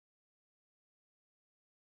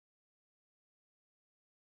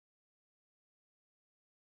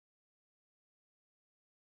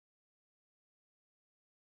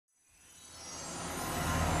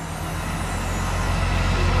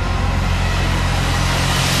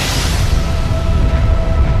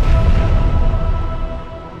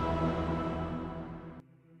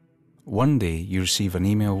one day you receive an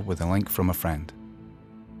email with a link from a friend.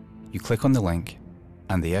 You click on the link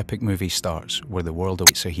and the epic movie starts where the world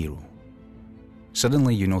awaits a hero.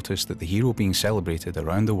 Suddenly you notice that the hero being celebrated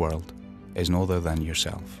around the world is no other than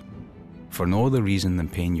yourself, for no other reason than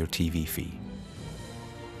paying your TV fee.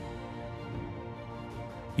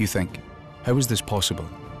 You think, how is this possible?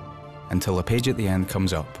 Until a page at the end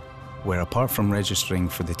comes up where, apart from registering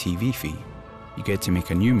for the TV fee, you get to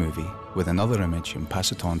make a new movie with another image and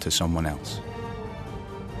pass it on to someone else.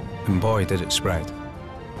 And boy, did it spread.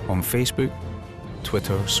 On Facebook,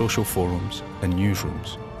 Twitter, social forums, and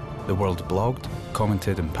newsrooms, the world blogged,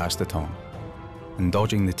 commented, and passed it on. And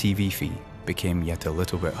dodging the TV fee became yet a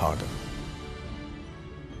little bit harder.